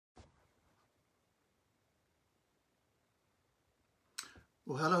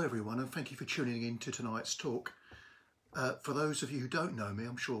Well, hello everyone, and thank you for tuning in to tonight's talk. For those of you who don't know me,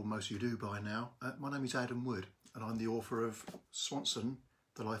 I'm sure most of you do by now, my name is Adam Wood, and I'm the author of Swanson,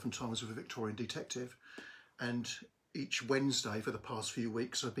 The Life and Times of a Victorian Detective. And each Wednesday for the past few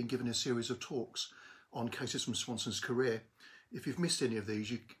weeks, I've been given a series of talks on cases from Swanson's career. If you've missed any of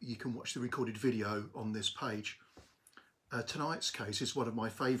these, you can watch the recorded video on this page. Tonight's case is one of my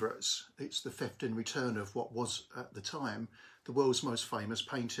favourites. It's the theft and return of what was, at the time, the world's most famous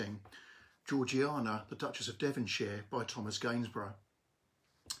painting, Georgiana, the Duchess of Devonshire, by Thomas Gainsborough.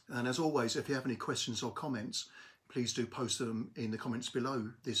 And as always, if you have any questions or comments, please do post them in the comments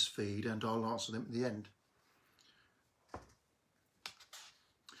below this feed and I'll answer them at the end.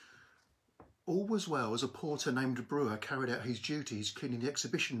 All was well as a porter named Brewer carried out his duties cleaning the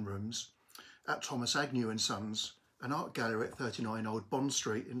exhibition rooms at Thomas Agnew and Sons, an art gallery at 39 Old Bond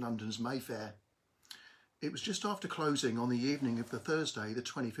Street in London's Mayfair. It was just after closing on the evening of the Thursday, the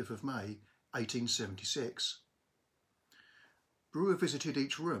 25th of May, 1876. Brewer visited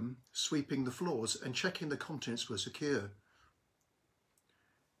each room, sweeping the floors and checking the contents were secure.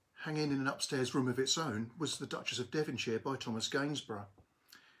 Hanging in an upstairs room of its own was the Duchess of Devonshire by Thomas Gainsborough.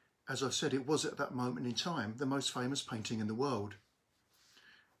 As I've said, it was at that moment in time the most famous painting in the world.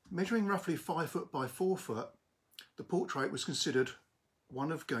 Measuring roughly 5 foot by 4 foot, the portrait was considered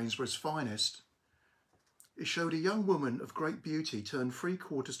one of Gainsborough's finest. It showed a young woman of great beauty turned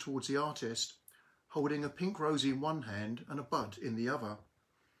 3/4 towards the artist, holding a pink rose in one hand and a bud in the other.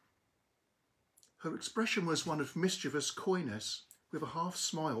 Her expression was one of mischievous coyness, with a half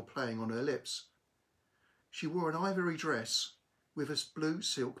smile playing on her lips. She wore an ivory dress with a blue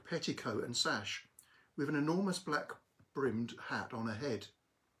silk petticoat and sash, with an enormous black brimmed hat on her head.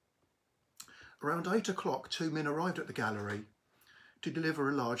 Around 8 o'clock, 2 men arrived at the gallery to deliver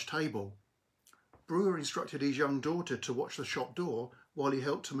a large table. Brewer instructed his young daughter to watch the shop door while he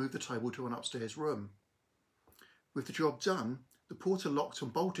helped to move the table to an upstairs room. With the job done, the porter locked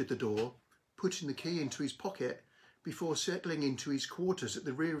and bolted the door, putting the key into his pocket before settling into his quarters at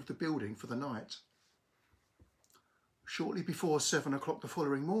the rear of the building for the night. Shortly before 7 o'clock the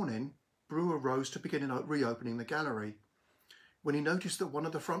following morning, Brewer rose to begin reopening the gallery, when he noticed that one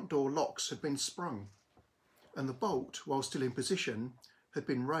of the front door locks had been sprung, and the bolt, while still in position, had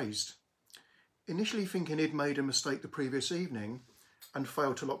been raised. Initially thinking he'd made a mistake the previous evening and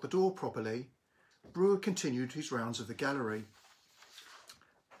failed to lock the door properly, Brewer continued his rounds of the gallery.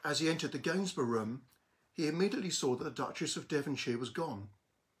 As he entered the Gainsborough room, he immediately saw that the Duchess of Devonshire was gone,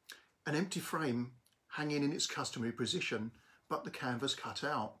 an empty frame hanging in its customary position, but the canvas cut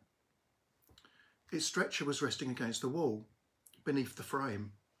out. Its stretcher was resting against the wall, beneath the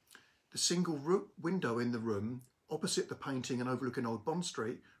frame. The single window in the room, opposite the painting and overlooking Old Bond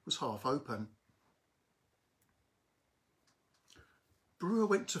Street, was half open. Brewer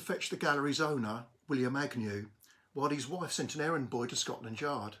went to fetch the gallery's owner, William Agnew, while his wife sent an errand boy to Scotland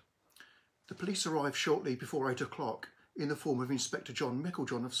Yard. The police arrived shortly before 8 o'clock in the form of Inspector John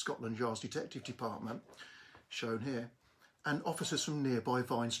Meiklejohn of Scotland Yard's Detective Department, shown here, and officers from nearby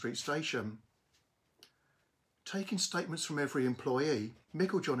Vine Street Station. Taking statements from every employee,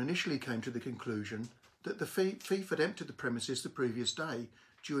 Meiklejohn initially came to the conclusion that the thief had emptied the premises the previous day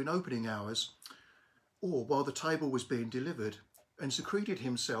during opening hours, or while the table was being delivered, and secreted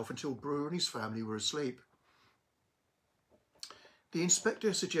himself until Brewer and his family were asleep. The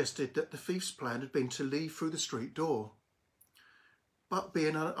inspector suggested that the thief's plan had been to leave through the street door, but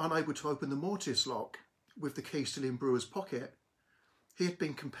being unable to open the mortise lock, with the key still in Brewer's pocket, he had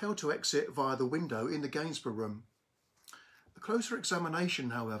been compelled to exit via the window in the Gainsborough room. A closer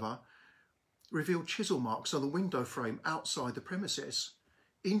examination, however, revealed chisel marks on the window frame outside the premises,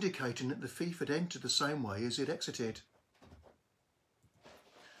 indicating that the thief had entered the same way as he had exited.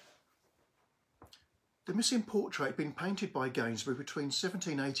 The missing portrait had been painted by Gainsborough between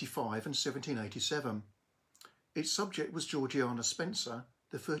 1785 and 1787. Its subject was Georgiana Spencer,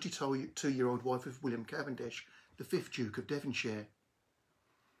 the 32-year-old wife of William Cavendish, the 5th Duke of Devonshire.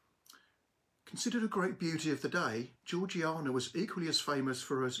 Considered a great beauty of the day, Georgiana was equally as famous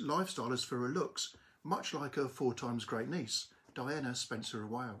for her lifestyle as for her looks, much like her 4 times great niece, Diana Spencer of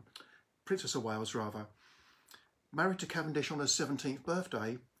Wales, Princess of Wales rather. Married to Cavendish on her 17th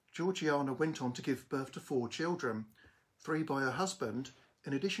birthday, Georgiana went on to give birth to 4 children, 3 by her husband,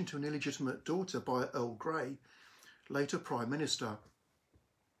 in addition to an illegitimate daughter by Earl Grey, later Prime Minister.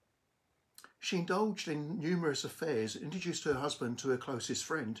 She indulged in numerous affairs and introduced her husband to her closest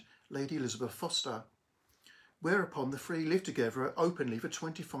friend, Lady Elizabeth Foster, whereupon the three lived together openly for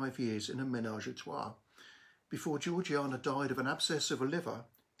 25 years in a ménage à trois, before Georgiana died of an abscess of a liver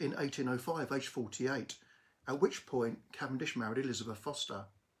in 1805, aged 48, at which point Cavendish married Elizabeth Foster.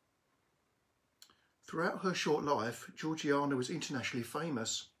 Throughout her short life, Georgiana was internationally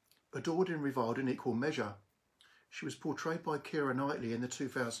famous, adored and reviled in equal measure. She was portrayed by Keira Knightley in the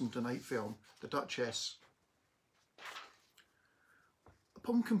 2008 film The Duchess.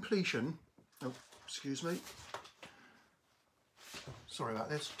 Upon completion, sorry about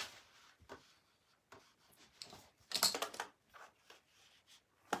this.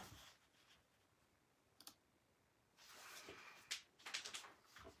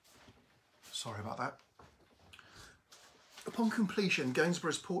 Sorry about that. Upon completion,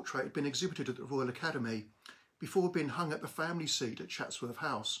 Gainsborough's portrait had been exhibited at the Royal Academy before being hung at the family seat at Chatsworth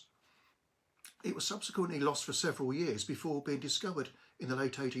House. It was subsequently lost for several years before being discovered in the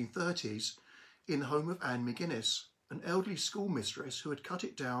late 1830s in the home of Anne McGuinness, an elderly schoolmistress who had cut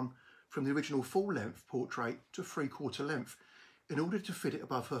it down from the original full-length portrait to 3/4 length in order to fit it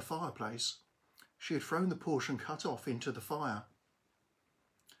above her fireplace. She had thrown the portion cut off into the fire.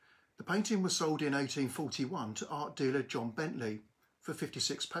 The painting was sold in 1841 to art dealer John Bentley for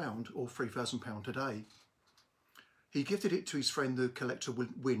 £56 or £3,000 today. He gifted it to his friend the collector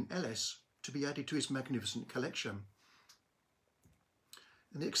Wynne Ellis to be added to his magnificent collection.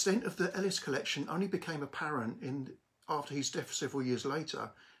 And the extent of the Ellis collection only became apparent after his death several years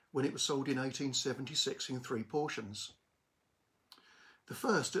later, when it was sold in 1876 in 3 portions. The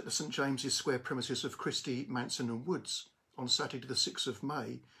first, at the St James's Square premises of Christie, Manson and Woods on Saturday the 6th of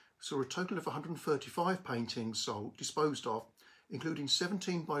May, saw a total of 135 paintings disposed of, including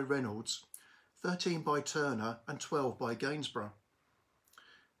 17 by Reynolds, 13 by Turner and 12 by Gainsborough.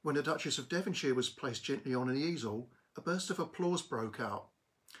 When the Duchess of Devonshire was placed gently on an easel, a burst of applause broke out,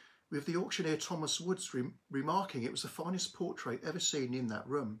 with the auctioneer Thomas Woods remarking it was the finest portrait ever seen in that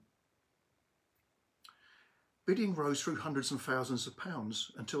room. Bidding rose through hundreds and thousands of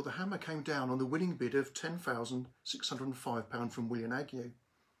pounds until the hammer came down on the winning bid of £10,605 from William Agnew.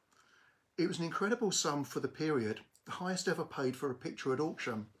 It was an incredible sum for the period, the highest ever paid for a picture at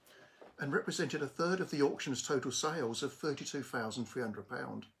auction, and represented a third of the auction's total sales of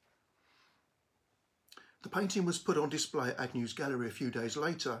 £32,300. The painting was put on display at Agnew's gallery a few days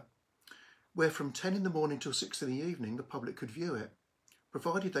later, where from 10 in the morning till 6 in the evening the public could view it,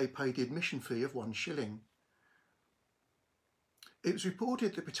 provided they paid the admission fee of £1. It was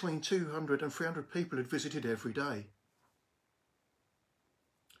reported that between 200 and 300 people had visited every day.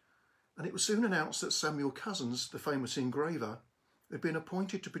 And it was soon announced that Samuel Cousins, the famous engraver, had been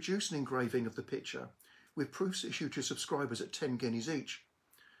appointed to produce an engraving of the picture, with proofs issued to subscribers at 10 guineas each,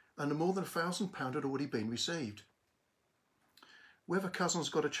 and more than £1,000 had already been received. Whether Cousins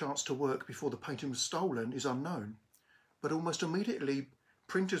got a chance to work before the painting was stolen is unknown, but almost immediately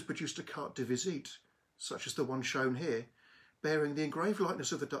printers produced a carte de visite, such as the one shown here, bearing the engraved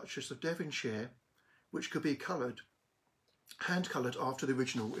likeness of the Duchess of Devonshire, which could be hand-coloured after the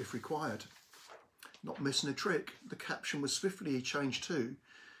original if required. Not missing a trick, the caption was swiftly changed to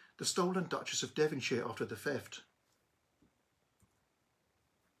 "The Stolen Duchess of Devonshire after the theft."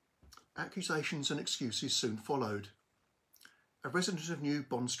 Accusations and excuses soon followed. A resident of New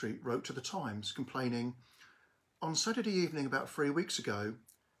Bond Street wrote to the Times complaining, "On Saturday evening about 3 weeks ago,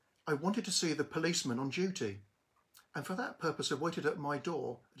 I wanted to see the policeman on duty, and for that purpose I waited at my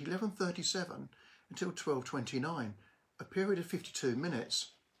door at 11:37 until 12:29, a period of 52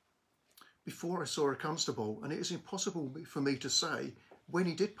 minutes. Before I saw a constable, and it is impossible for me to say when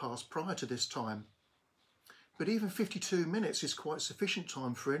he did pass prior to this time. But even 52 minutes is quite sufficient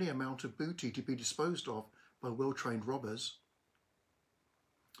time for any amount of booty to be disposed of by well-trained robbers."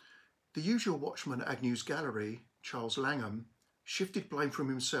 The usual watchman at Agnew's gallery, Charles Langham, shifted blame from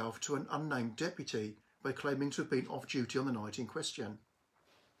himself to an unnamed deputy by claiming to have been off duty on the night in question.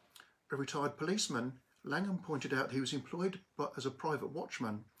 A retired policeman, Langham pointed out he was employed as a private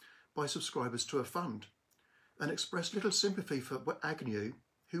watchman by subscribers to a fund, and expressed little sympathy for Agnew,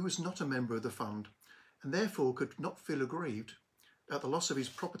 who was not a member of the fund, and therefore could not feel aggrieved at the loss of his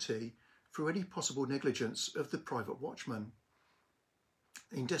property through any possible negligence of the private watchman.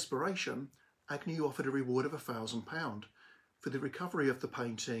 In desperation, Agnew offered a reward of £1,000 for the recovery of the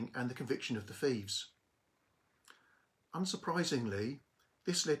painting and the conviction of the thieves. Unsurprisingly,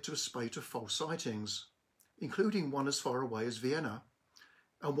 this led to a spate of false sightings, including one as far away as Vienna,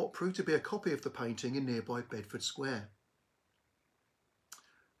 and what proved to be a copy of the painting in nearby Bedford Square.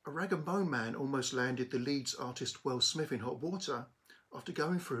 A rag and bone man almost landed the Leeds artist Wells Smith in hot water after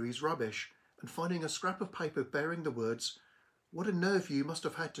going through his rubbish and finding a scrap of paper bearing the words, "What a nerve you must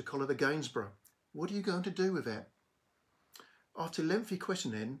have had to collar the Gainsborough. What are you going to do with it?" After lengthy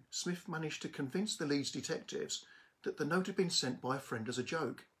questioning, Smith managed to convince the Leeds detectives that the note had been sent by a friend as a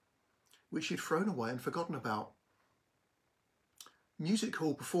joke. which he'd thrown away and forgotten about. Music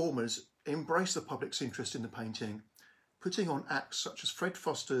hall performers embraced the public's interest in the painting, putting on acts such as Fred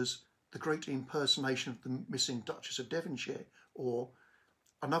Foster's The Great Impersonation of the Missing Duchess of Devonshire, or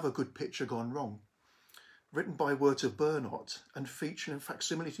Another Good Picture Gone Wrong, written by Werter Bernot and featuring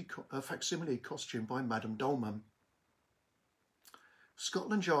a facsimile costume by Madame Dolman.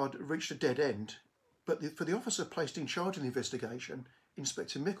 Scotland Yard reached a dead end, but for the officer placed in charge of the investigation,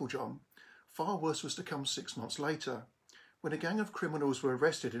 Inspector Meiklejohn, far worse was to come 6 months later, when a gang of criminals were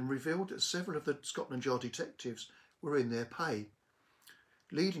arrested and revealed that several of the Scotland Yard detectives were in their pay,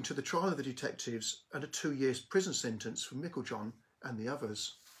 leading to the trial of the detectives and a 2-year prison sentence for Meiklejohn and the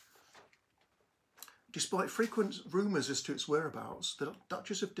others. Despite frequent rumours as to its whereabouts, the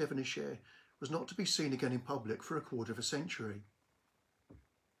Duchess of Devonshire was not to be seen again in public for a quarter of a century.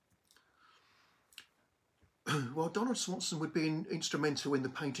 While Donald Swanson would be instrumental in the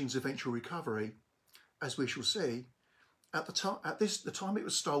painting's eventual recovery, as we shall see, at the time it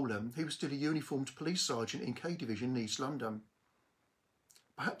was stolen, he was still a uniformed police sergeant in K Division in East London.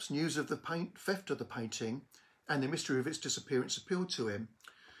 Perhaps news of the theft of the painting and the mystery of its disappearance appealed to him,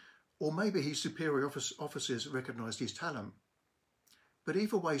 or maybe his superior officers recognised his talent. But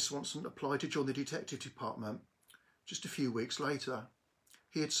either way, Swanson applied to join the detective department just a few weeks later.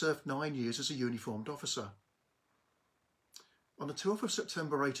 He had served 9 years as a uniformed officer. On the 12th of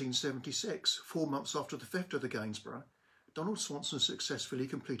September 1876, 4 months after the theft of the Gainsborough, Donald Swanson successfully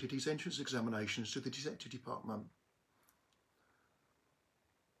completed his entrance examinations to the detective department.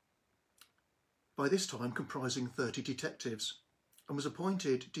 By this time comprising 30 detectives, and was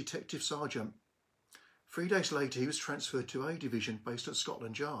appointed Detective Sergeant. 3 days later he was transferred to A Division based at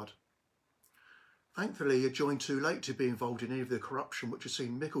Scotland Yard. Thankfully he had joined too late to be involved in any of the corruption which had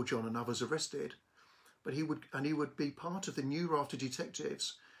seen Meiklejohn and others arrested, but he would be part of the new raft of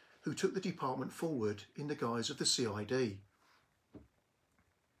detectives who took the department forward in the guise of the CID.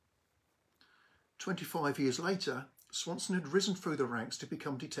 25 years later, Swanson had risen through the ranks to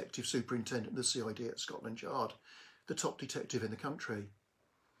become Detective Superintendent of the CID at Scotland Yard, the top detective in the country.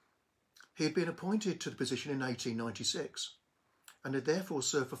 He had been appointed to the position in 1896 and had therefore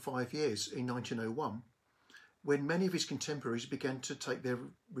served for 5 years in 1901, when many of his contemporaries began to take their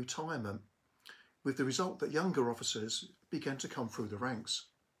retirement, with the result that younger officers began to come through the ranks.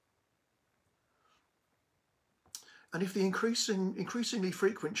 And if the increasingly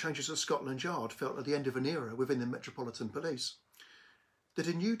frequent changes at Scotland Yard felt at the end of an era within the Metropolitan Police, that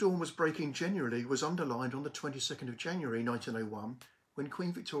a new dawn was breaking generally was underlined on the 22nd of January 1901 when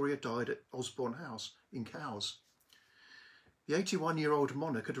Queen Victoria died at Osborne House in Cowes. The 81-year-old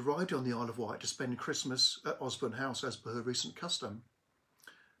monarch had arrived on the Isle of Wight to spend Christmas at Osborne House as per her recent custom,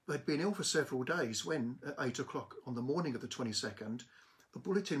 but had been ill for several days when, at 8 o'clock on the morning of the 22nd, a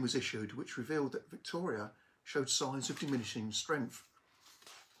bulletin was issued which revealed that Victoria showed signs of diminishing strength.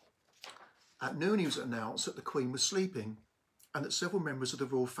 At noon it was announced that the Queen was sleeping and that several members of the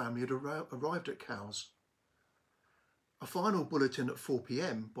royal family had arrived at Cowes. A final bulletin at 4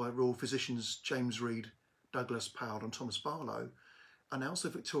 p.m. by royal physicians James Reed, Douglas Powell and Thomas Barlow announced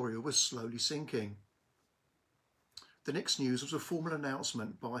that Victoria was slowly sinking. The next news was a formal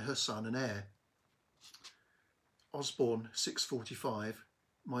announcement by her son and heir. Osborne, 6:45.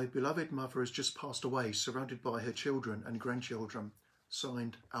 My beloved mother has just passed away, surrounded by her children and grandchildren.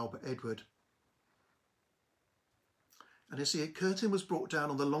 Signed, Albert Edward. And as the curtain was brought down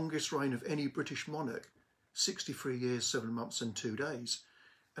on the longest reign of any British monarch, 63 years, 7 months and 2 days,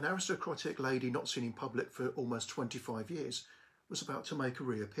 an aristocratic lady not seen in public for almost 25 years was about to make a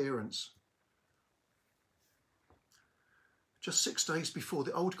reappearance. Just 6 days before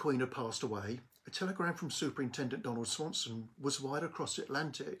the old Queen had passed away, a telegram from Superintendent Donald Swanson was wired across the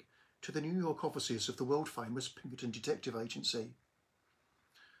Atlantic to the New York offices of the world-famous Pinkerton Detective Agency.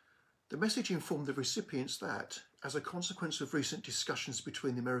 The message informed the recipients that, as a consequence of recent discussions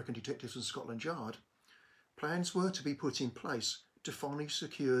between the American detectives and Scotland Yard, plans were to be put in place to finally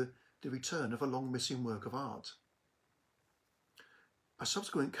secure the return of a long-missing work of art. A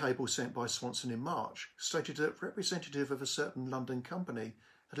subsequent cable sent by Swanson in March stated that a representative of a certain London company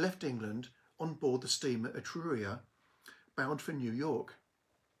had left England on board the steamer Etruria, bound for New York.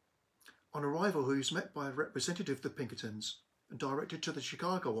 On arrival, he was met by a representative of the Pinkertons and directed to the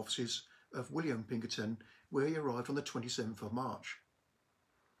Chicago offices of William Pinkerton, where he arrived on the 27th of March.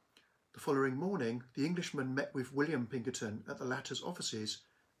 The following morning, the Englishman met with William Pinkerton at the latter's offices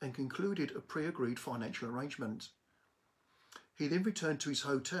and concluded a pre-agreed financial arrangement. He then returned to his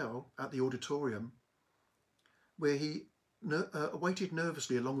hotel at the auditorium, where he awaited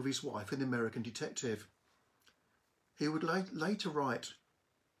nervously along with his wife and the American detective. He would later write,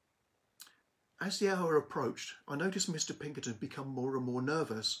 As the hour approached, I noticed Mr. Pinkerton become more and more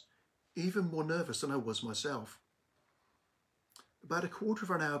nervous, even more nervous than I was myself. About a quarter of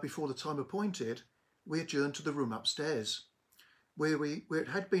an hour before the time appointed, we adjourned to the room upstairs, where it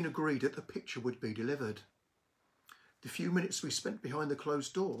had been agreed that the picture would be delivered. The few minutes we spent behind the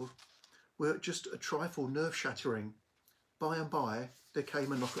closed door were just a trifle nerve-shattering. By and by, there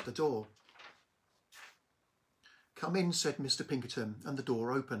came a knock at the door. "Come in," said Mr. Pinkerton, and the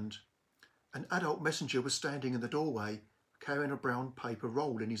door opened. An adult messenger was standing in the doorway, carrying a brown paper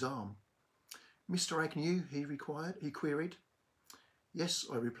roll in his arm. "Mr. Agnew?" he queried. "Yes,"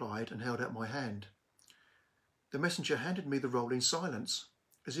 I replied, and held out my hand. The messenger handed me the roll in silence,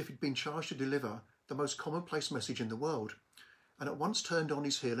 as if he'd been charged to deliver the most commonplace message in the world, and at once turned on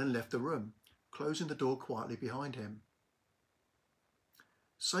his heel and left the room, closing the door quietly behind him.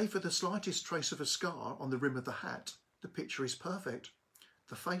 Save for the slightest trace of a scar on the rim of the hat, the picture is perfect.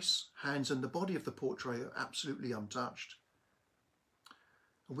 The face, hands and the body of the portrait are absolutely untouched.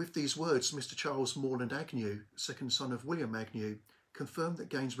 And with these words, Mr. Charles Morland Agnew, second son of William Agnew, confirmed that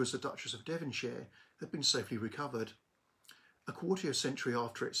Gainsborough as the Duchess of Devonshire had been safely recovered, a quarter of a century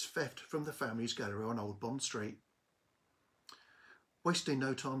after its theft from the family's gallery on Old Bond Street. Wasting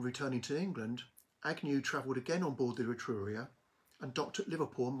no time returning to England, Agnew travelled again on board the Etruria and docked at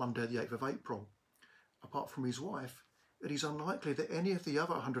Liverpool on Monday the 8th of April. Apart from his wife, it is unlikely that any of the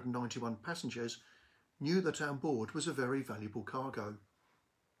other 191 passengers knew that on board was a very valuable cargo.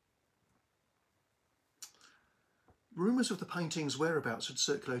 Rumours of the painting's whereabouts had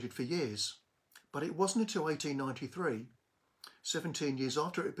circulated for years, but it wasn't until 1893, 17 years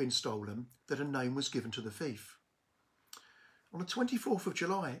after it had been stolen, that a name was given to the thief. On the 24th of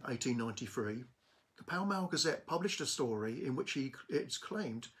July 1893, the Pall Mall Gazette published a story in which it's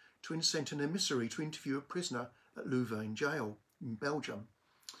claimed to have sent an emissary to interview a prisoner at Louvain jail in Belgium,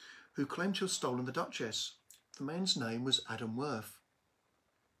 who claimed to have stolen the Duchess. The man's name was Adam Worth.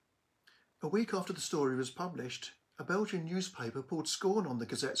 A week after the story was published, a Belgian newspaper poured scorn on the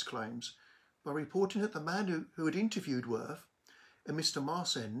Gazette's claims by reporting that the man who had interviewed Worth, a Mr.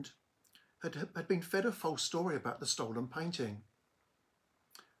 Marsend, had been fed a false story about the stolen painting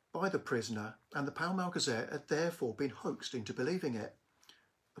by the prisoner, and the Pall Mall Gazette had therefore been hoaxed into believing it.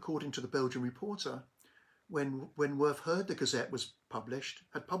 According to the Belgian reporter, when Worth heard the Gazette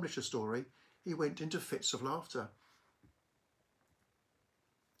had published a story, he went into fits of laughter.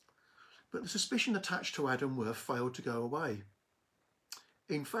 But the suspicion attached to Adam Worth failed to go away.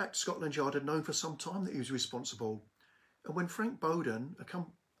 In fact, Scotland Yard had known for some time that he was responsible, and when Frank Bowden,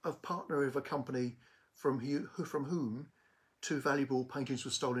 a partner of a company from whom two valuable paintings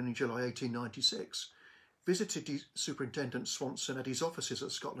were stolen in July 1896, visited Superintendent Swanson at his offices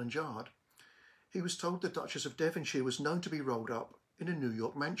at Scotland Yard, he was told the Duchess of Devonshire was known to be rolled up in a New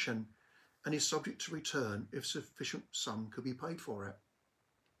York mansion and is subject to return if sufficient sum could be paid for it.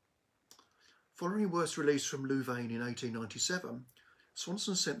 Following Worth's release from Louvain in 1897,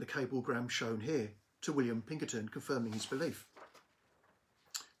 Swanson sent the cablegram shown here to William Pinkerton confirming his belief.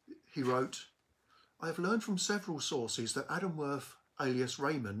 He wrote, "I have learned from several sources that Adam Worth, alias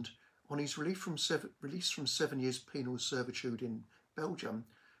Raymond, on his release from 7 years penal servitude in Belgium,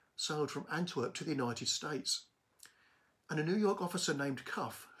 sailed from Antwerp to the United States. And a New York officer named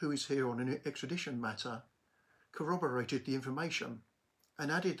Cuff, who is here on an extradition matter, corroborated the information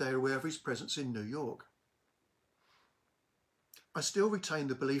and added they are aware of his presence in New York. I still retain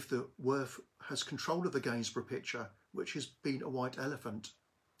the belief that Worth has control of the Gainsborough picture, which has been a white elephant.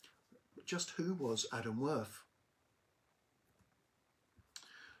 But just who was Adam Worth?"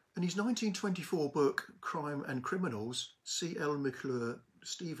 In his 1924 book, Crime and Criminals, C.L. McClure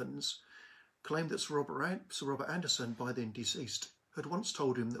Stevens claimed that Sir Robert Anderson, by then deceased, had once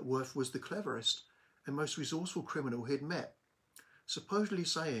told him that Worth was the cleverest and most resourceful criminal he had met, supposedly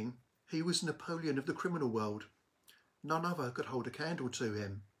saying he was Napoleon of the criminal world. None other could hold a candle to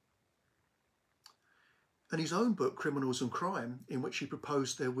him. In his own book, Criminals and Crime, in which he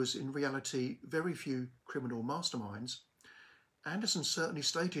proposed there was in reality very few criminal masterminds, Anderson certainly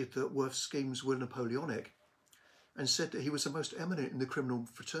stated that Worth's schemes were Napoleonic and said that he was the most eminent in the criminal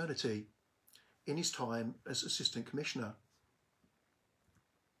fraternity in his time as Assistant Commissioner.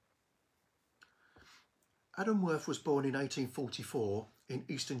 Adam Worth was born in 1844 in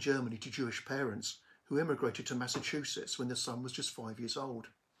eastern Germany to Jewish parents who emigrated to Massachusetts when the son was just 5 years old.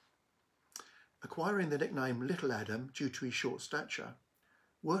 Acquiring the nickname Little Adam due to his short stature,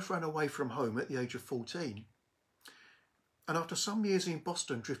 Worth ran away from home at the age of 14, and after some years in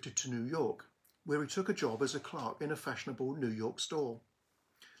Boston drifted to New York, where he took a job as a clerk in a fashionable New York store,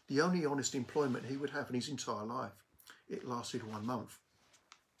 the only honest employment he would have in his entire life. It lasted 1 month.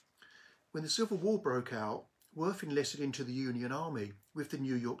 When the Civil War broke out, Worth enlisted into the Union Army with the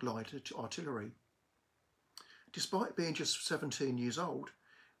New York Light Artillery. Despite being just 17 years old,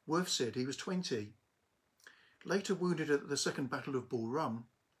 Worth said he was 20. Later wounded at the Second Battle of Bull Run,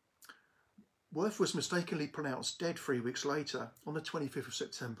 Worth was mistakenly pronounced dead 3 weeks later on the 25th of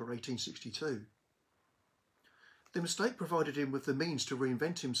September 1862. The mistake provided him with the means to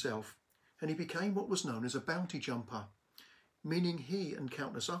reinvent himself, and he became what was known as a bounty jumper, meaning he and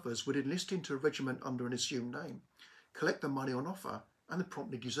countless others would enlist into a regiment under an assumed name, collect the money on offer, and then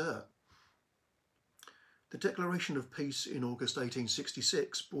promptly desert. The Declaration of Peace in August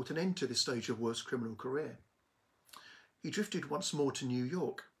 1866 brought an end to this stage of Worth's criminal career. He drifted once more to New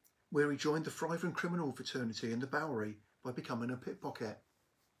York, where he joined the thriving criminal fraternity in the Bowery by becoming a pickpocket.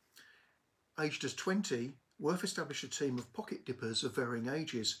 Aged as 20, Worth established a team of pocket dippers of varying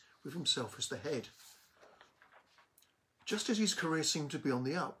ages, with himself as the head. Just as his career seemed to be on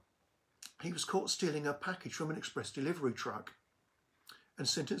the up, he was caught stealing a package from an express delivery truck and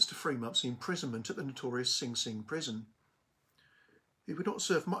sentenced to 3 months imprisonment at the notorious Sing Sing prison. He would not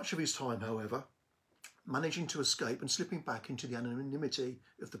serve much of his time, however, managing to escape and slipping back into the anonymity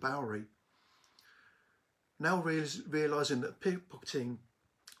of the Bowery. Now realising that pickpocketing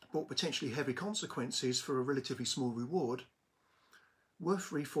brought potentially heavy consequences for a relatively small reward,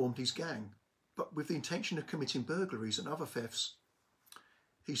 Worth reformed his gang, but with the intention of committing burglaries and other thefts.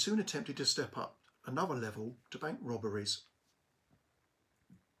 He soon attempted to step up another level to bank robberies.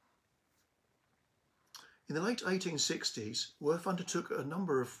 In the late 1860s, Worth undertook a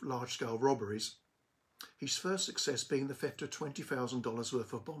number of large-scale robberies, his first success being the theft of $20,000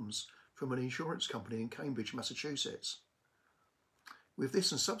 worth of bonds from an insurance company in Cambridge, Massachusetts. With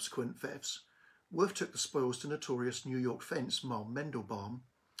this and subsequent thefts, Worth took the spoils to notorious New York fence Mom Mendelbaum,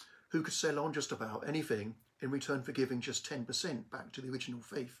 who could sell on just about anything in return for giving just 10% back to the original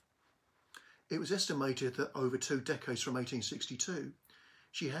thief. It was estimated that over 2 decades from 1862,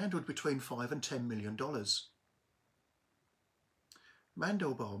 she handled between $5 and $10 million.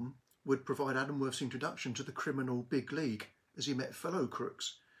 Mandelbaum would provide Adam Worth's introduction to the criminal big league as he met fellow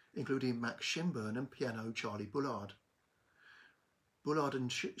crooks, including Max Shinburn and piano Charlie Bullard. Bullard and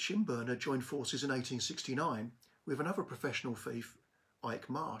Shinburn had joined forces in 1869 with another professional thief, Ike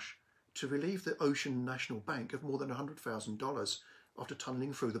Marsh, to relieve the Ocean National Bank of more than $100,000 after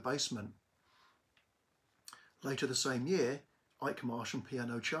tunnelling through the basement. Later the same year, Ike Marsh and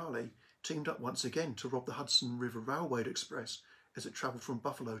Piano Charlie teamed up once again to rob the Hudson River Railway Express as it travelled from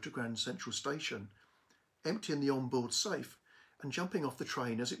Buffalo to Grand Central Station, emptying the onboard safe and jumping off the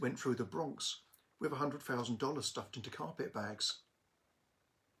train as it went through the Bronx with $100,000 stuffed into carpet bags.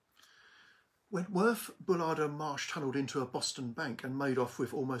 When Worth, Bullard and Marsh tunnelled into a Boston bank and made off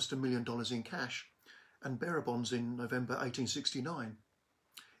with almost $1 million in cash and bearer bonds in November 1869,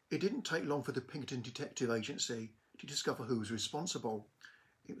 it didn't take long for the Pinkerton Detective Agency to discover who was responsible.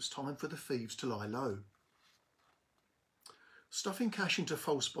 It was time for the thieves to lie low. Stuffing cash into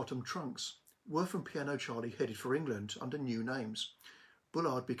false bottom trunks, Worth and Piano Charlie headed for England under new names.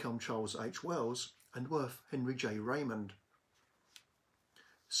 Bullard became Charles H. Wells and Worth Henry J. Raymond.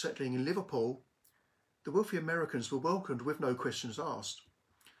 Settling in Liverpool, the wealthy Americans were welcomed with no questions asked.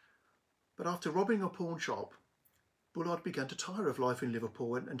 But after robbing a pawn shop, Bullard began to tire of life in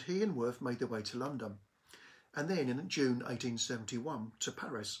Liverpool and he and Worth made their way to London, and then in June 1871 to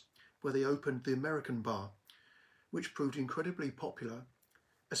Paris, where they opened the American Bar, which proved incredibly popular,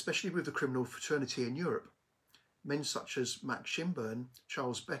 especially with the criminal fraternity in Europe. Men such as Max Shinburn,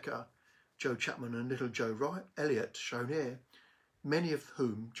 Charles Becker, Joe Chapman and Little Joe Elliott, shown here, many of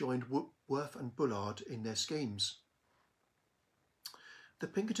whom joined Worth and Bullard in their schemes. The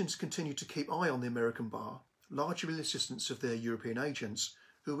Pinkertons continued to keep eye on the American Bar, largely with the assistance of their European agents,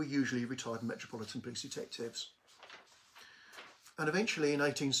 who were usually retired Metropolitan Police detectives. And eventually in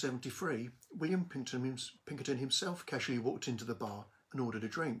 1873, William Pinkerton himself casually walked into the bar and ordered a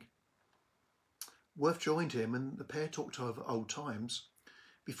drink. Worth joined him and the pair talked over old times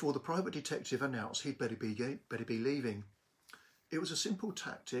before the private detective announced he'd better be leaving. It was a simple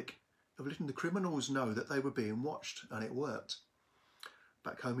tactic of letting the criminals know that they were being watched, and it worked.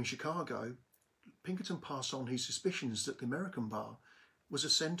 Back home in Chicago, Pinkerton passed on his suspicions that the American Bar was a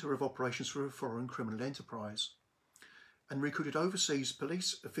centre of operations for a foreign criminal enterprise, and recruited overseas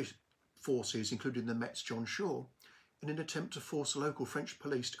police forces, including the Met's John Shaw, in an attempt to force local French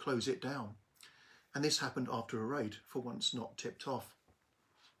police to close it down. And this happened after a raid, for once not tipped off.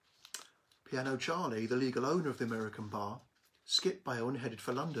 Piano Charlie, the legal owner of the American Bar, skipped bail and headed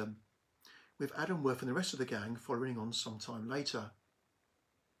for London, with Adam Worth and the rest of the gang following on some time later.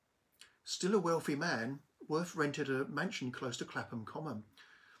 Still a wealthy man, Worth rented a mansion close to Clapham Common,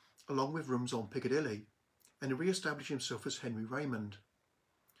 along with rooms on Piccadilly, and he re-established himself as Henry Raymond.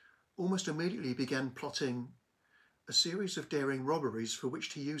 Almost immediately he began plotting a series of daring robberies for which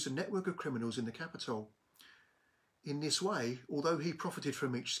to use a network of criminals in the capital. In this way, although he profited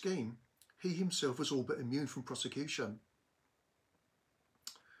from each scheme, he himself was all but immune from prosecution.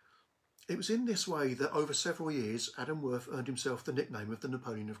 It was in this way that over several years Adam Worth earned himself the nickname of the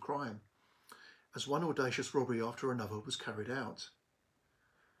Napoleon of crime, as one audacious robbery after another was carried out.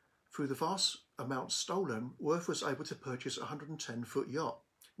 Through the vast amounts stolen, Worth was able to purchase a 110-foot yacht,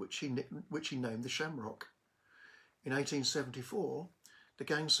 which he named the Shamrock. In 1874, the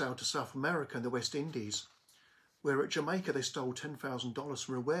gang sailed to South America and the West Indies, where at Jamaica they stole $10,000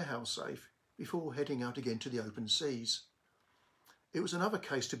 from a warehouse safe before heading out again to the open seas. It was another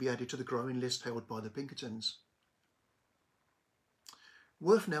case to be added to the growing list held by the Pinkertons.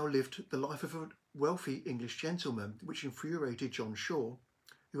 Worth now lived the life of a wealthy English gentleman, which infuriated John Shaw,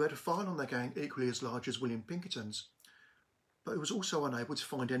 who had a file on the gang equally as large as William Pinkerton's, but who was also unable to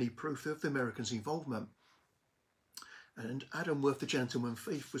find any proof of the Americans' involvement. And Adam Worth, the gentleman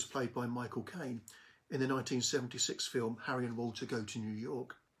thief, was played by Michael Caine in the 1976 film Harry and Walter Go to New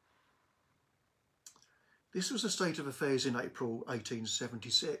York. This was the state of affairs in April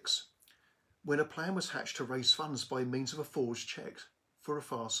 1876, when a plan was hatched to raise funds by means of a forged cheque for a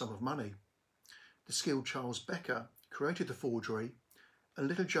vast sum of money. The skilled Charles Becker created the forgery, and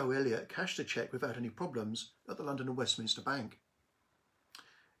little Joe Elliott cashed the cheque without any problems at the London and Westminster Bank.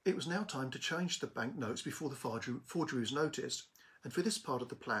 It was now time to change the banknotes before the forgery was noticed, and for this part of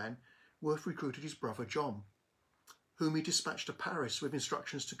the plan, Worth recruited his brother John, whom he dispatched to Paris with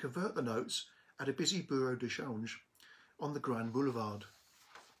instructions to convert the notes at a busy bureau de change on the Grand Boulevard.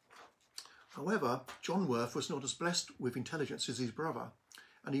 However, John Worth was not as blessed with intelligence as his brother,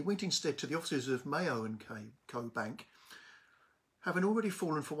 and he went instead to the offices of Mayo and Co. Bank, having already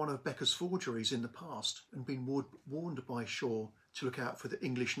fallen for one of Becker's forgeries in the past and been warned by Shaw to look out for the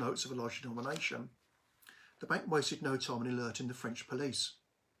English notes of a large denomination. The bank wasted no time in alerting the French police,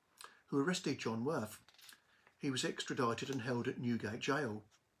 who arrested John Worth. He was extradited and held at Newgate Jail.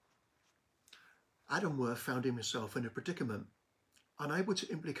 Adam Worth found himself in a predicament. Unable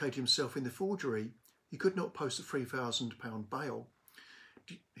to implicate himself in the forgery, he could not post a £3,000 bail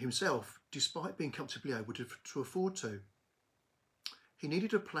himself, despite being comfortably able to afford to. He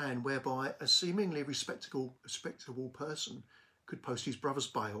needed a plan whereby a seemingly respectable person could post his brother's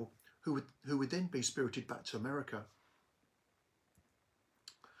bail, who would then be spirited back to America.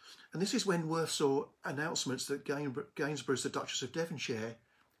 And this is when Worth saw announcements that Gainsborough's The Duchess of Devonshire,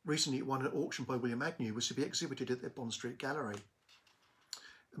 recently won an auction by William Agnew, was to be exhibited at their Bond Street Gallery.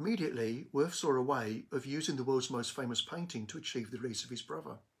 Immediately, Worth saw a way of using the world's most famous painting to achieve the release of his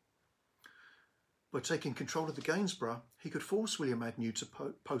brother. By taking control of the Gainsborough, he could force William Agnew to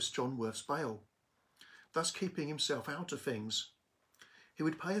post John Worth's bail, thus keeping himself out of things. He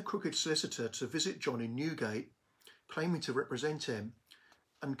would pay a crooked solicitor to visit John in Newgate, claiming to represent him,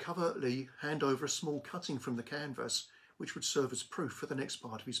 and covertly hand over a small cutting from the canvas, which would serve as proof for the next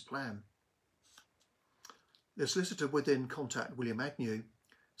part of his plan. The solicitor would then contact William Agnew,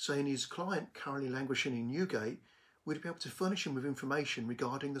 saying his client, currently languishing in Newgate, would be able to furnish him with information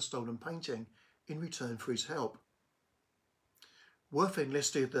regarding the stolen painting in return for his help. Worth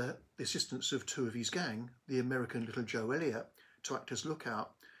enlisted the assistance of two of his gang, the American little Joe Elliott, to act as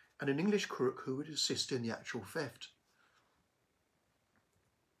lookout, and an English crook who would assist in the actual theft.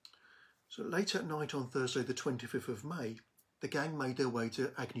 So late at night on Thursday the 25th of May, the gang made their way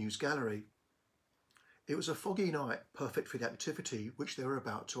to Agnew's gallery. It was a foggy night, perfect for the activity which they were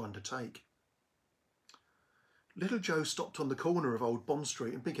about to undertake. Little Joe stopped on the corner of Old Bond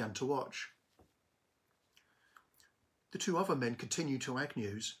Street and began to watch. The two other men continued to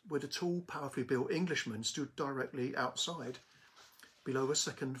Agnew's, where the tall, powerfully built Englishman stood directly outside, below a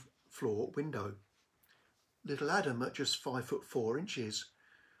second floor window. Little Adam, at just 5'4",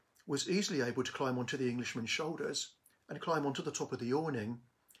 was easily able to climb onto the Englishman's shoulders and climb onto the top of the awning,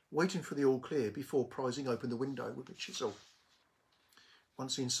 waiting for the all clear before prising open the window with a chisel.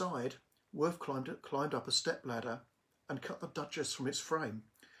 Once inside, Worth climbed up a step ladder and cut the Duchess from its frame,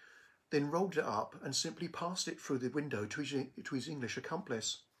 then rolled it up and simply passed it through the window to his English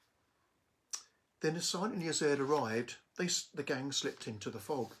accomplice. Then, as silently as they had arrived, the gang slipped into the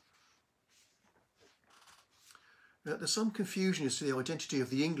fog. Now, there's some confusion as to the identity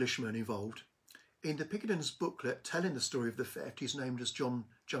of the Englishman involved. In the Pinkertons booklet telling the story of the theft, he's named as John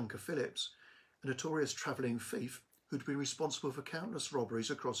Junker Phillips, a notorious travelling thief who'd been responsible for countless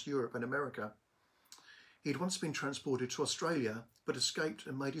robberies across Europe and America. He'd once been transported to Australia, but escaped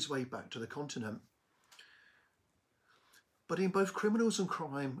and made his way back to the continent. But in both Criminals and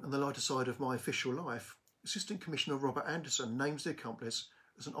Crime and the Lighter Side of My Official Life, Assistant Commissioner Robert Anderson names the accomplice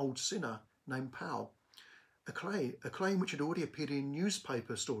as an old sinner named Powell, a claim which had already appeared in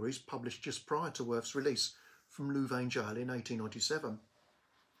newspaper stories published just prior to Worth's release from Louvain Jail in 1897.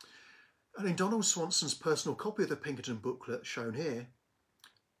 And in Donald Swanson's personal copy of the Pinkerton booklet shown here,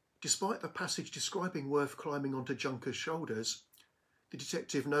 despite the passage describing Worth climbing onto Junker's shoulders, the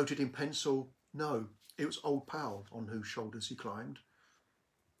detective noted in pencil, no, it was old Powell on whose shoulders he climbed.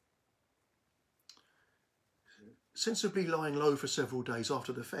 Sensibly lying low for several days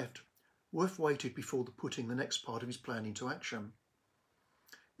after the theft, Worth waited before putting the next part of his plan into action.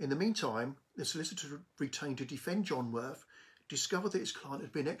 In the meantime, the solicitor retained to defend John Worth discovered that his client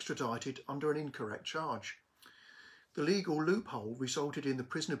had been extradited under an incorrect charge. The legal loophole resulted in the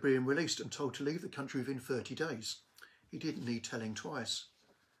prisoner being released and told to leave the country within 30 days. He didn't need telling twice.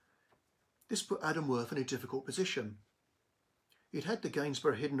 This put Adam Worth in a difficult position. He'd had the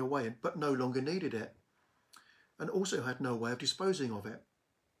Gainsborough hidden away but no longer needed it, and also had no way of disposing of it.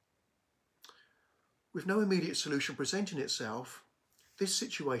 With no immediate solution presenting itself, this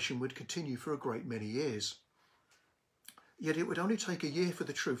situation would continue for a great many years. Yet it would only take a year for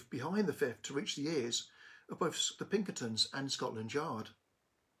the truth behind the theft to reach the ears of both the Pinkertons and Scotland Yard.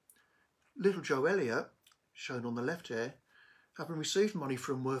 Little Joe Elliott, shown on the left here, having received money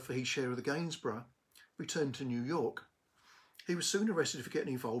from Worth for his share of the Gainsborough, returned to New York. He was soon arrested for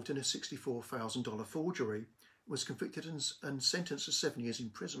getting involved in a $64,000 forgery, and was convicted and sentenced to 7 years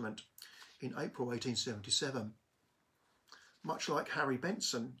imprisonment in April 1877. Much like Harry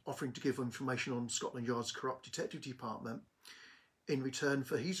Benson offering to give information on Scotland Yard's corrupt detective department in return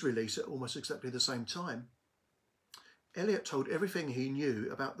for his release at almost exactly the same time, Elliott told everything he knew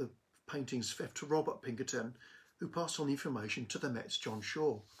about the painting's theft to Robert Pinkerton, who passed on the information to the Met's John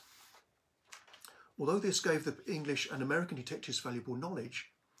Shaw. Although this gave the English and American detectives valuable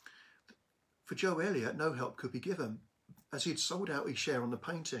knowledge, for Joe Elliott no help could be given, as he had sold out his share on the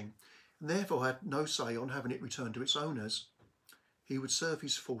painting and therefore had no say on having it returned to its owners. He would serve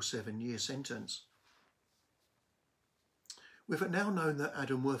his full 7-year sentence. With it now known that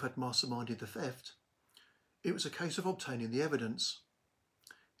Adam Worth had masterminded the theft, it was a case of obtaining the evidence.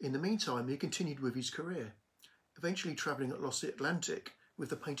 In the meantime, he continued with his career, eventually travelling across the Atlantic with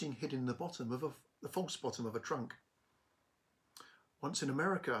the painting hidden in the false bottom of a trunk. Once in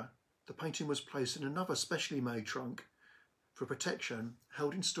America, the painting was placed in another specially made trunk for protection,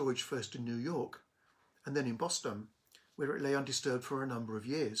 held in storage first in New York and then in Boston, where it lay undisturbed for a number of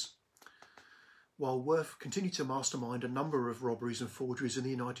years, while Worth continued to mastermind a number of robberies and forgeries in the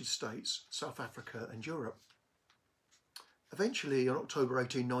United States, South Africa and Europe. Eventually, in October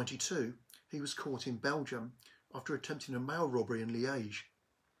 1892, he was caught in Belgium after attempting a mail robbery in Liège.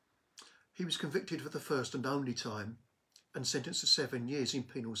 He was convicted for the first and only time and sentenced to 7 years in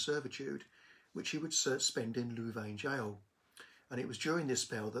penal servitude, which he would spend in Louvain Jail. And it was during this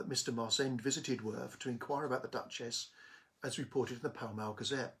spell that Mr. Marsend visited Worth to inquire about the Duchess, as reported in the Pall Mall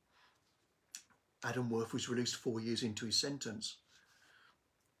Gazette. Adam Worth was released 4 years into his sentence.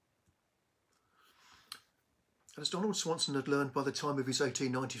 As Donald Swanson had learned by the time of his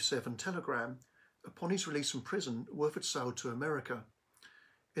 1897 telegram, upon his release from prison, Worth had sailed to America.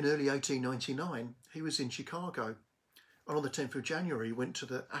 In early 1899, he was in Chicago, and on the 10th of January he went to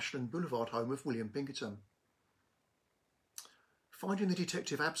the Ashland Boulevard home of William Pinkerton. Finding the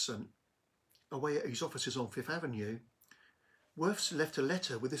detective absent, away at his offices on Fifth Avenue, Worth left a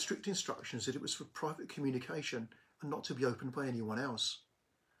letter with the strict instructions that it was for private communication and not to be opened by anyone else.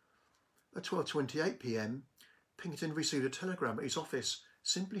 At 12:28 p.m, Pinkerton received a telegram at his office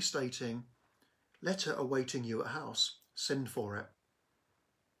simply stating, "Letter awaiting you at house, send for it."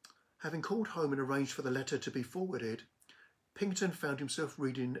 Having called home and arranged for the letter to be forwarded, Pinkerton found himself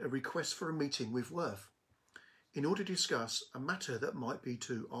reading a request for a meeting with Worth in order to discuss a matter that might be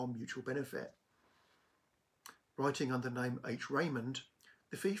to our mutual benefit. Writing under the name H. Raymond,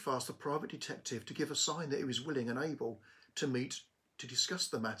 the thief asked the private detective to give a sign that he was willing and able to meet to discuss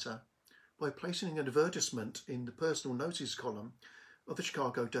the matter by placing an advertisement in the personal notice column of the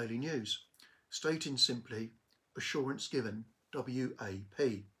Chicago Daily News, stating simply, "Assurance given,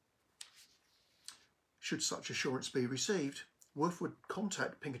 WAP." Should such assurance be received, Worth would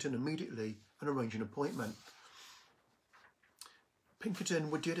contact Pinkerton immediately and arrange an appointment. Pinkerton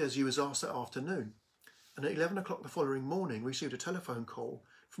did as he was asked that afternoon, and at 11 o'clock the following morning received a telephone call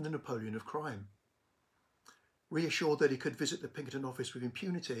from the Napoleon of crime. Reassured that he could visit the Pinkerton office with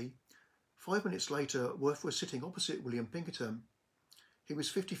impunity, 5 minutes later Worth was sitting opposite William Pinkerton. He was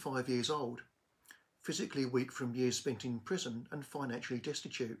 55 years old, physically weak from years spent in prison and financially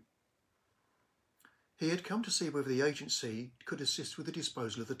destitute. He had come to see whether the agency could assist with the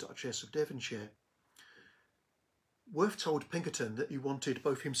disposal of the Duchess of Devonshire. Worth told Pinkerton that he wanted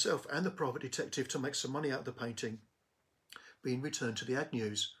both himself and the private detective to make some money out of the painting being returned to the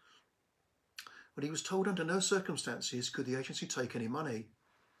Agnews. But he was told under no circumstances could the agency take any money.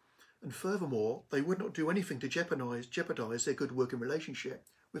 And furthermore, they would not do anything to jeopardise their good working relationship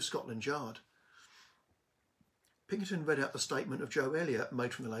with Scotland Yard. Pinkerton read out the statement of Joe Elliott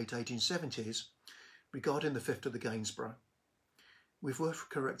made from the late 1870s regarding the theft of the Gainsborough, with Worth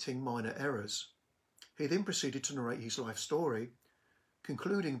correcting minor errors. He then proceeded to narrate his life story,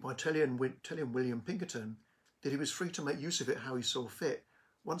 concluding by telling William Pinkerton that he was free to make use of it how he saw fit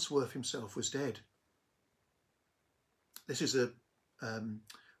once Worth himself was dead. This is the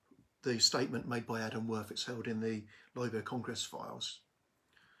statement made by Adam Worth. It's held in the Library of Congress files.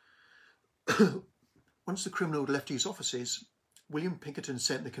 Once the criminal had left his offices, William Pinkerton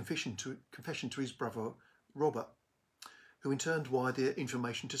sent the confession to his brother Robert, who in turn wired the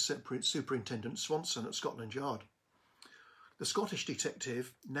information to Superintendent Swanson at Scotland Yard. The Scottish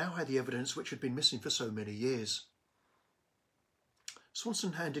detective now had the evidence which had been missing for so many years.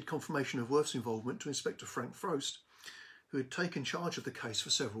 Swanson handed confirmation of Worth's involvement to Inspector Frank Frost, who had taken charge of the case for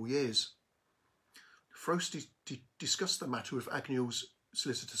several years. Frost discussed the matter with Agnew's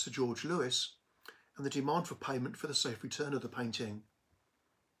solicitor Sir George Lewis and the demand for payment for the safe return of the painting.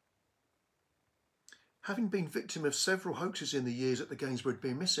 Having been victim of several hoaxes in the years that the Gainsborough had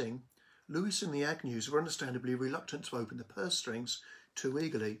been missing, Lewis and the Agnews were understandably reluctant to open the purse strings too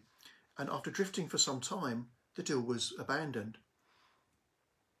eagerly, and after drifting for some time, the deal was abandoned.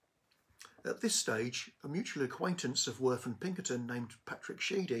 At this stage, a mutual acquaintance of Worth and Pinkerton named Patrick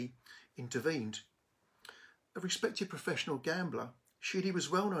Sheedy intervened. A respected professional gambler, Sheedy was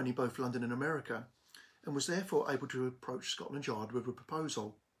well known in both London and America, and was therefore able to approach Scotland Yard with a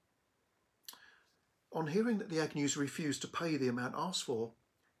proposal. On hearing that the Agnews refused to pay the amount asked for,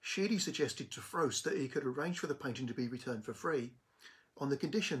 Sheedy suggested to Frost that he could arrange for the painting to be returned for free, on the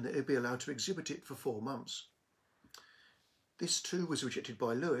condition that he would be allowed to exhibit it for 4 months. This too was rejected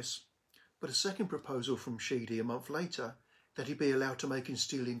by Lewis, but a second proposal from Sheedy a month later, that he be allowed to make in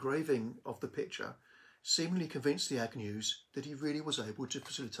steel engraving of the picture, seemingly convinced the Agnews that he really was able to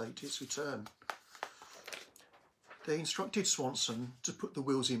facilitate its return. They instructed Swanson to put the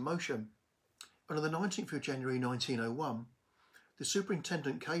wheels in motion, and on the 19th of January 1901, the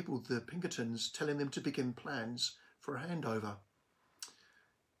superintendent cabled the Pinkertons telling them to begin plans for a handover.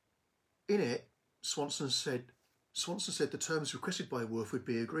 In it, Swanson said the terms requested by Worth would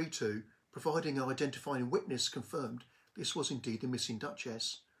be agreed to, providing an identifying witness confirmed this was indeed the missing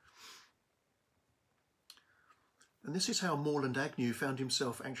Duchess. And this is how Morland Agnew found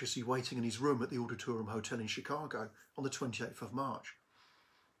himself anxiously waiting in his room at the Auditorium Hotel in Chicago on the 28th of March.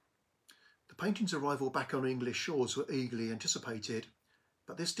 The painting's arrival back on English shores were eagerly anticipated,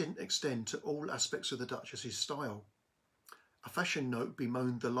 but this didn't extend to all aspects of the Duchess's style. A fashion note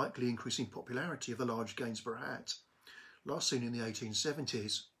bemoaned the likely increasing popularity of the large Gainsborough hat, last seen in the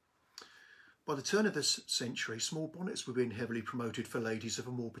 1870s. By the turn of this century, small bonnets were being heavily promoted for ladies of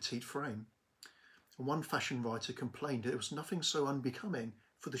a more petite frame, and one fashion writer complained that there was nothing so unbecoming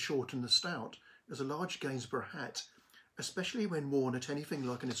for the short and the stout as a large Gainsborough hat, especially when worn at anything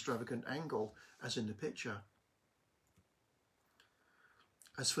like an extravagant angle, as in the picture.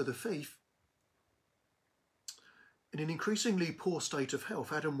 As for the thief, in an increasingly poor state of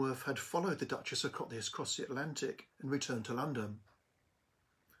health, Adam Worth had followed the Duchess across the Atlantic and returned to London.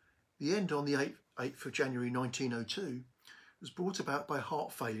 The end on the 8th of January 1902 was brought about by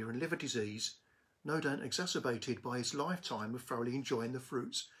heart failure and liver disease, no doubt exacerbated by his lifetime of thoroughly enjoying the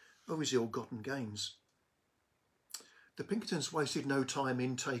fruits of his ill-gotten gains. The Pinkertons wasted no time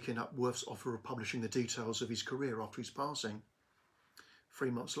in taking up Worth's offer of publishing the details of his career after his passing. 3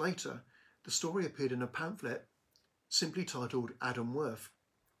 months later, the story appeared in a pamphlet simply titled Adam Worth,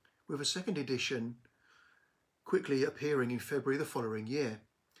 with a second edition quickly appearing in February the following year,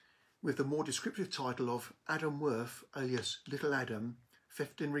 with the more descriptive title of Adam Worth, alias Little Adam,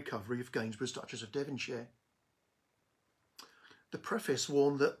 Theft and Recovery of Gainsborough's Duchess of Devonshire. The preface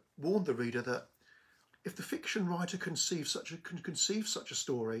warned the reader that if the fiction writer can conceive such a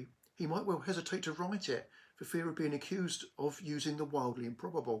story, he might well hesitate to write it for fear of being accused of using the wildly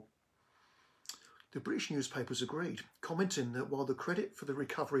improbable. The British newspapers agreed, commenting that while the credit for the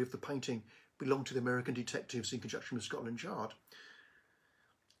recovery of the painting belonged to the American detectives in conjunction with Scotland Yard,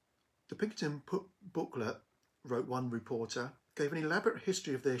 the Pinkerton booklet, wrote one reporter, gave an elaborate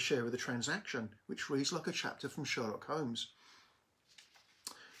history of their share of the transaction, which reads like a chapter from Sherlock Holmes.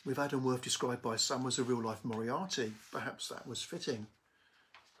 With Adam Worth described by some as a real-life Moriarty, perhaps that was fitting.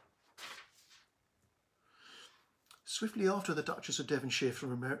 Swiftly after the Duchess of Devonshire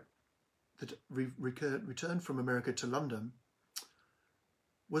returned from America to London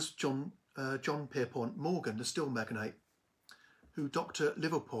was John Pierpont Morgan, the steel magnate, who docked at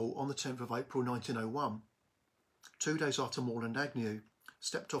Liverpool on the 10th of April 1901, 2 days after Morland Agnew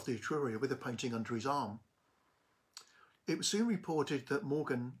stepped off the Etruria with a painting under his arm. It was soon reported that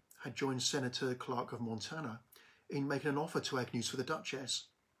Morgan had joined Senator Clark of Montana in making an offer to Agnews for the Duchess,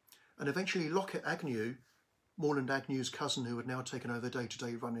 and eventually Lockett Agnew, Morland Agnew's cousin who had now taken over the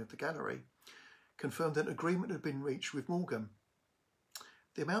day-to-day running of the gallery, confirmed that an agreement had been reached with Morgan.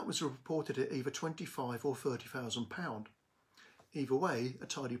 The amount was reported at either £25,000 or £30,000. Either way, a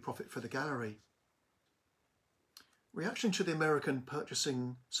tidy profit for the gallery. Reaction to the American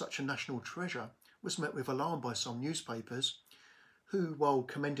purchasing such a national treasure was met with alarm by some newspapers, who, while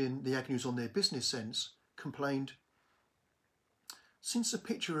commending the Agnews on their business sense, complained, "Since the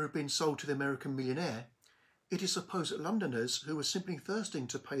picture had been sold to the American millionaire, it is supposed that Londoners, who were simply thirsting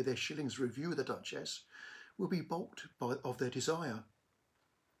to pay their shillings review of the Duchess, will be balked of their desire.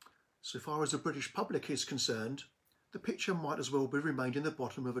 So far as the British public is concerned, the picture might as well be remained in the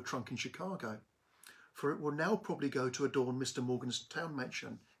bottom of a trunk in Chicago, for it will now probably go to adorn Mr. Morgan's town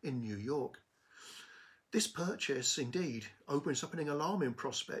mansion in New York." This purchase, indeed, opens up an alarming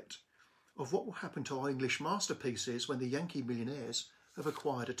prospect of what will happen to our English masterpieces when the Yankee millionaires have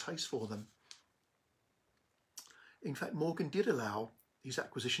acquired a taste for them. In fact, Morgan did allow his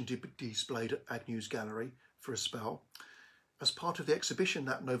acquisition to be displayed at Agnew's gallery for a spell, as part of the exhibition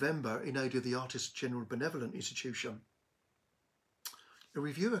that November in aid of the Artists' General Benevolent Institution. A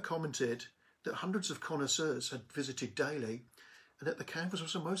reviewer commented that hundreds of connoisseurs had visited daily and that the canvas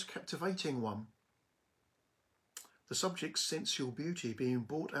was a most captivating one, the subject's sensual beauty being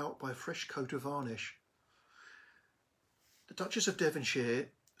brought out by a fresh coat of varnish. The Duchess of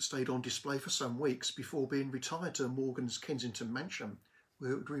Devonshire stayed on display for some weeks before being retired to Morgan's Kensington mansion,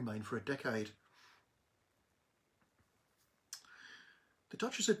 where it would remain for a decade. The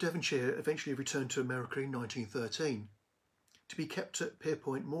Duchess of Devonshire eventually returned to America in 1913, to be kept at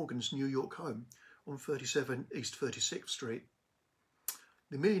Pierpont Morgan's New York home on 37 East 36th Street.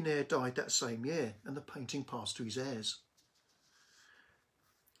 The millionaire died that same year, and the painting passed to his heirs.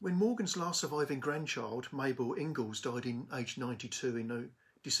 When Morgan's last surviving grandchild, Mabel Ingalls, died in aged 92 in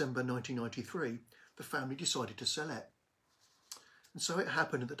December 1993, the family decided to sell it. And so it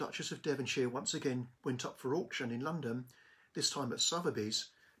happened that the Duchess of Devonshire once again went up for auction in London, this time at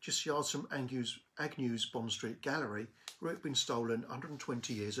Sotheby's, just yards from Agnew's Bond Street Gallery, where it had been stolen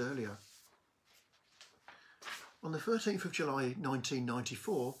 120 years earlier. On the 13th of July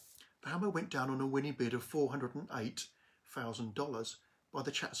 1994, the hammer went down on a winning bid of $408,000 by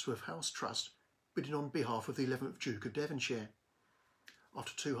the Chatsworth House Trust, bidding on behalf of the 11th Duke of Devonshire.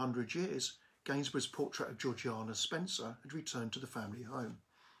 After 200 years, Gainsborough's portrait of Georgiana Spencer had returned to the family home.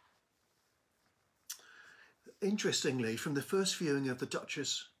 Interestingly, from the first viewing of the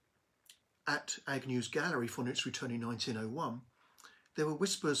Duchess at Agnew's gallery for its return in 1901, there were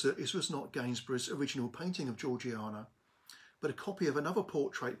whispers that this was not Gainsborough's original painting of Georgiana, but a copy of another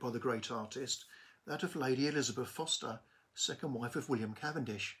portrait by the great artist, that of Lady Elizabeth Foster, second wife of William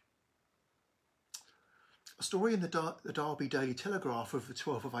Cavendish. A story in the Derby Daily Telegraph of the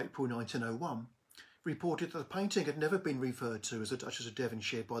 12th of April 1901 reported that the painting had never been referred to as the Duchess of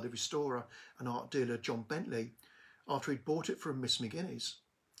Devonshire by the restorer and art dealer John Bentley after he'd bought it from Miss McGuinness,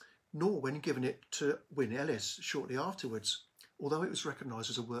 nor when given it to Wynne Ellis shortly afterwards, although it was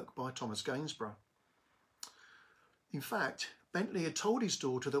recognised as a work by Thomas Gainsborough. In fact, Bentley had told his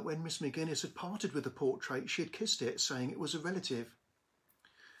daughter that when Miss McGuinness had parted with the portrait, she had kissed it, saying it was a relative.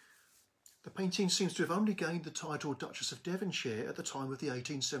 The painting seems to have only gained the title Duchess of Devonshire at the time of the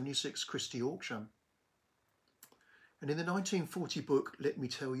 1876 Christie auction. And in the 1940 book Let Me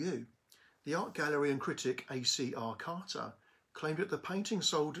Tell You, the art gallery and critic A.C.R. Carter claimed that the painting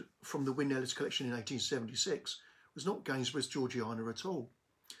sold from the Wynne Ellis collection in 1876 was not Gainsborough's Georgiana at all,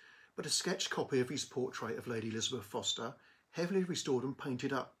 but a sketch copy of his portrait of Lady Elizabeth Foster, heavily restored and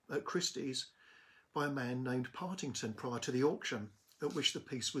painted up at Christie's by a man named Partington prior to the auction, at which the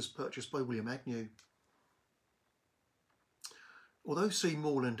piece was purchased by William Agnew. Although C.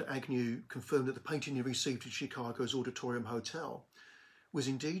 Morland Agnew confirmed that the painting he received in Chicago's Auditorium Hotel was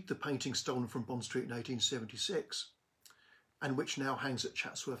indeed the painting stolen from Bond Street in 1876, and which now hangs at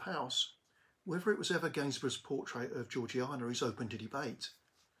Chatsworth House, whether it was ever Gainsborough's portrait of Georgiana is open to debate.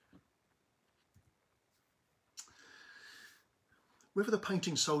 Whether the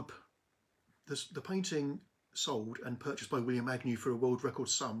painting sold and purchased by William Agnew for a world record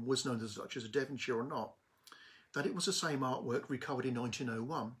sum was known as the Duchess of Devonshire or not, that it was the same artwork recovered in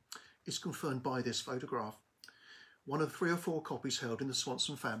 1901 is confirmed by this photograph, one of 3 or 4 copies held in the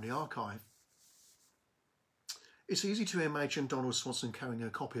Swanson family archive. It's easy to imagine Donald Swanson carrying a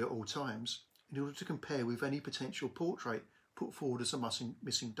copy at all times in order to compare with any potential portrait put forward as a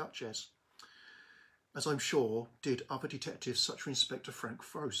missing Duchess, as I'm sure did other detectives such as Inspector Frank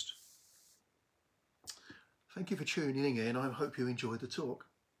Frost. Thank you for tuning in. I hope you enjoyed the talk.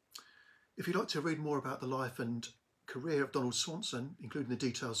 If you'd like to read more about the life and career of Donald Swanson, including the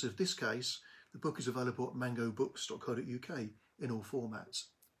details of this case, the book is available at mangobooks.co.uk in all formats.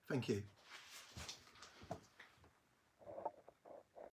 Thank you.